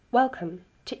Welcome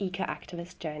to Eco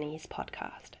Activist Journeys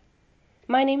podcast.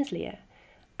 My name is Leah,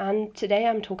 and today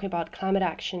I'm talking about climate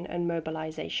action and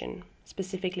mobilization,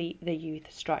 specifically the youth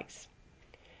strikes.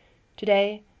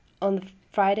 Today, on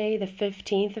Friday the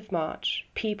 15th of March,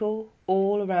 people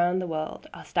all around the world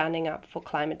are standing up for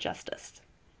climate justice.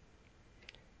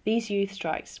 These youth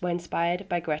strikes were inspired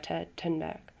by Greta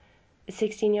Thunberg, a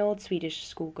 16-year-old Swedish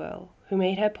schoolgirl who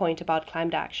made her point about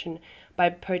climate action by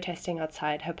protesting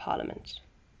outside her parliament.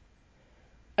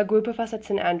 A group of us at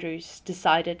St Andrews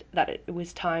decided that it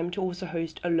was time to also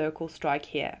host a local strike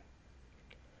here.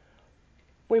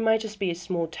 We might just be a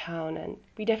small town and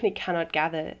we definitely cannot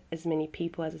gather as many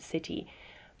people as a city,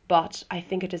 but I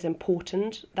think it is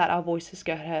important that our voices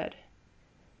get heard.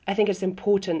 I think it's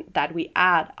important that we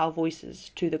add our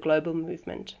voices to the global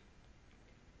movement.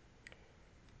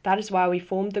 That is why we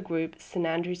formed the group St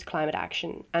Andrews Climate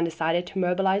Action and decided to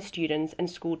mobilize students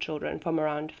and school children from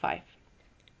around Fife.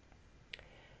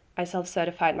 I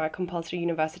self-certified my compulsory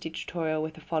university tutorial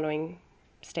with the following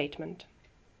statement.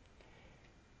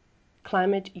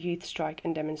 Climate, youth strike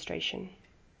and demonstration.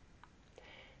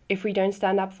 If we don't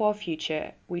stand up for our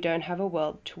future, we don't have a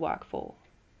world to work for.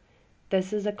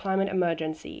 This is a climate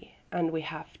emergency and we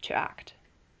have to act.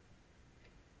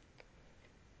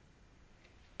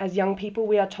 As young people,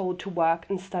 we are told to work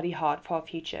and study hard for our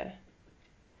future.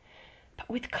 But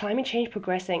with climate change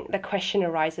progressing, the question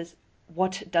arises,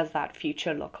 what does that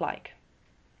future look like?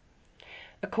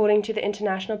 According to the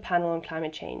International Panel on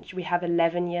Climate Change, we have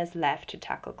 11 years left to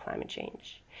tackle climate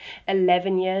change.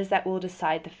 11 years that will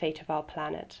decide the fate of our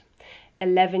planet.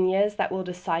 11 years that will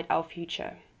decide our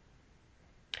future.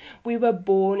 We were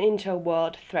born into a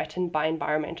world threatened by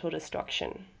environmental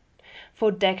destruction. For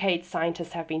decades,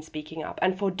 scientists have been speaking up,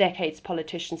 and for decades,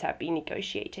 politicians have been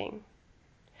negotiating.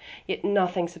 Yet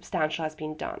nothing substantial has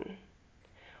been done.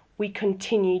 We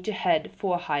continue to head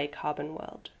for a high carbon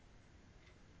world.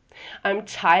 I'm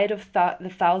tired of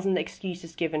the thousand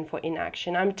excuses given for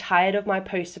inaction. I'm tired of my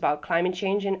posts about climate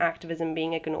change and activism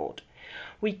being ignored.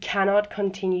 We cannot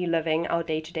continue living our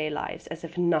day-to-day lives as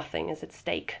if nothing is at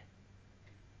stake.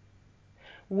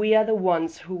 We are the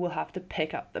ones who will have to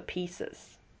pick up the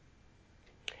pieces.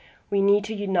 We need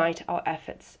to unite our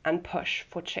efforts and push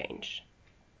for change.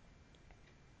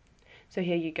 So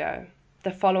here you go. The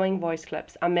following voice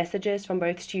clips are messages from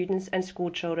both students and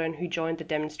school children who joined the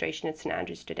demonstration at St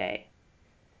Andrews today.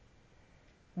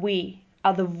 We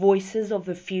are the voices of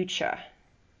the future,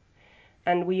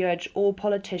 and we urge all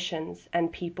politicians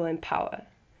and people in power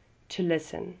to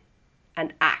listen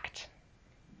and act.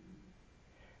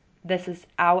 This is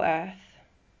our earth,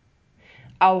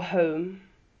 our home,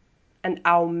 and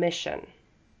our mission.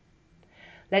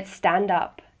 Let's stand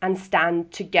up and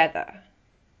stand together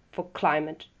for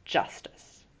climate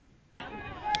justice.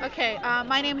 Okay,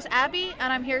 my name is Abby,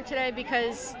 and I'm here today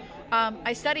because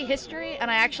I study history, and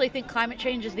I actually think climate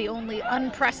change is the only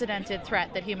unprecedented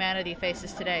threat that humanity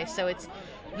faces today. So it's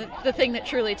the thing that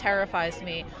truly terrifies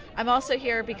me. I'm also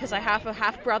here because I have a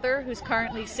half-brother who's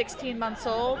currently 16 months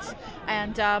old,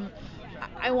 and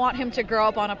I want him to grow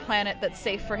up on a planet that's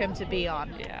safe for him to be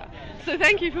on. Yeah. So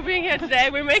thank you for being here today.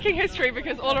 We're making history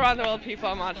because all around the world people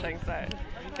are marching, so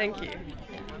thank you.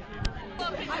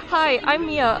 Hi, I'm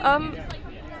Mia.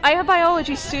 I'm a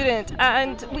biology student,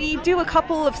 and we do a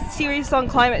couple of series on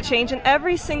climate change, and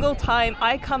every single time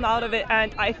I come out of it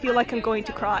and I feel like I'm going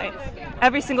to cry.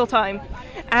 Every single time.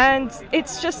 And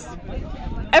it's just,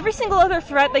 every single other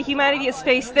threat that humanity has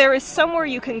faced, there is somewhere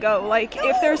you can go. Like,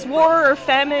 if there's war or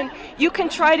famine, you can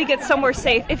try to get somewhere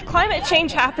safe. If climate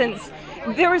change happens,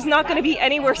 there is not going to be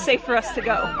anywhere safe for us to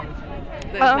go.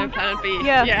 There's no plan B.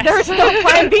 Yeah, yes. There's no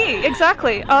plan B,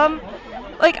 exactly.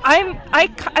 Like,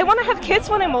 I want to have kids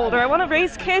when I'm older. I want to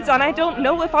raise kids, and I don't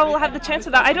know if I will have the chance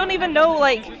of that. I don't even know,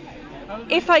 like,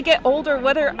 if I get older,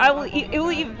 whether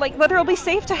whether it'll be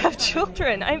safe to have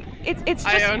children. It's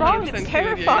just wrong. It's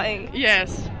terrifying.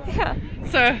 Yes. Yeah.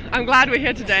 So I'm glad we're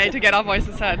here today to get our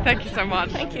voices heard. Thank you so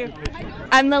much. Thank you.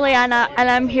 I'm Liliana, and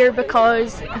I'm here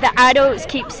because the adults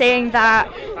keep saying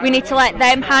that we need to let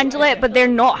them handle it, but they're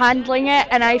not handling it,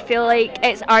 and I feel like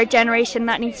it's our generation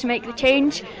that needs to make the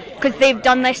change, because they've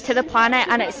done this to the planet,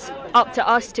 and it's up to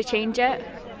us to change it.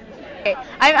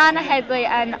 I'm Anna Headley,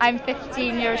 and I'm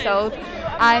 15 years old,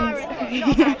 and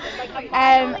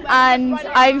and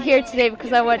I'm here today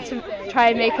because I want to try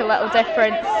and make a little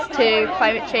difference to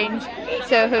climate change,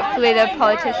 so hopefully the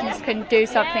politicians can do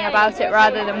something about it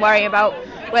rather than worry about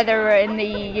whether we're in the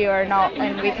EU or not,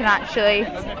 and we can actually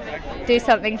do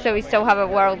something so we still have a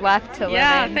world left to live in.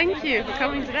 Yeah, thank you for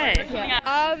coming today.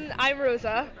 I'm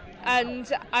Rosa,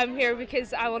 and I'm here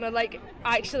because I want to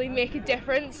actually make a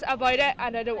difference about it,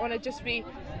 and I don't want to just be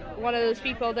one of those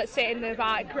people that sit in the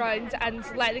background and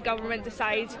let the government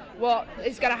decide what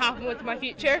is going to happen with my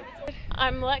future.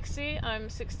 I'm Lexi, I'm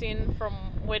 16 from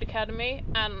Wade Academy,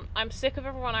 and I'm sick of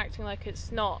everyone acting like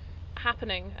it's not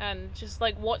happening and just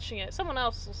like watching it. Someone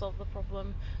else will solve the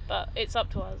problem, but it's up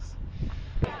to us.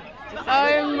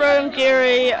 I'm Rowan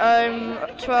Geary,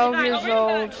 I'm 12 years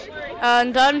old,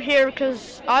 and I'm here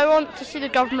because I want to see the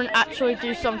government actually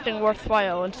do something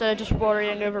worthwhile instead of just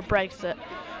worrying over Brexit.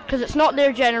 Because it's not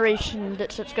their generation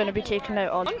that's going to be taken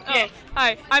out on. Yes.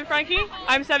 Hi, I'm Frankie,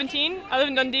 I'm 17, I live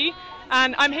in Dundee,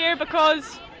 and I'm here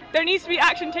because there needs to be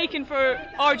action taken for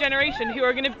our generation who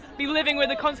are going to be living with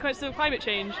the consequences of climate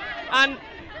change. And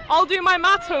I'll do my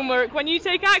maths homework when you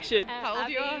take action. How old are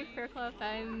you?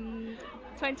 I'm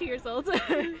 20 years old,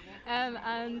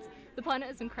 and the planet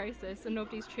is in crisis and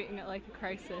nobody's treating it like a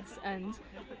crisis, and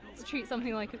to treat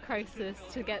something like a crisis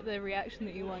to get the reaction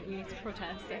that you want, you need to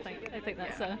protest. I think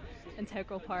that's an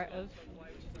integral part of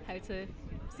how to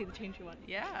see the change you want.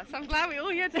 Yeah, so I'm glad we're all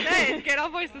here today to get our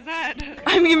voices heard.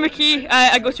 I'm Ian McKee,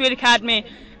 I go to Wade Academy,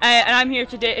 and I'm here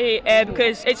today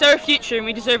because it's our future and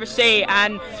we deserve a say,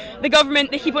 and the government,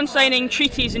 they keep on signing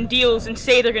treaties and deals and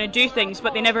say they're going to do things,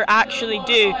 but they never actually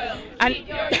do. And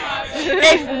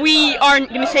if we aren't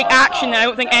going to take action, then I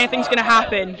don't think anything's going to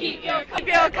happen. Keep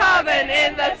your carbon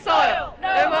in the soil.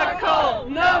 No more coal,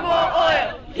 no more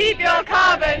oil. Keep your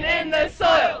carbon in the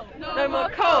soil. No more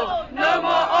coal, no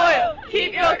more oil.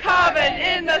 Keep your carbon in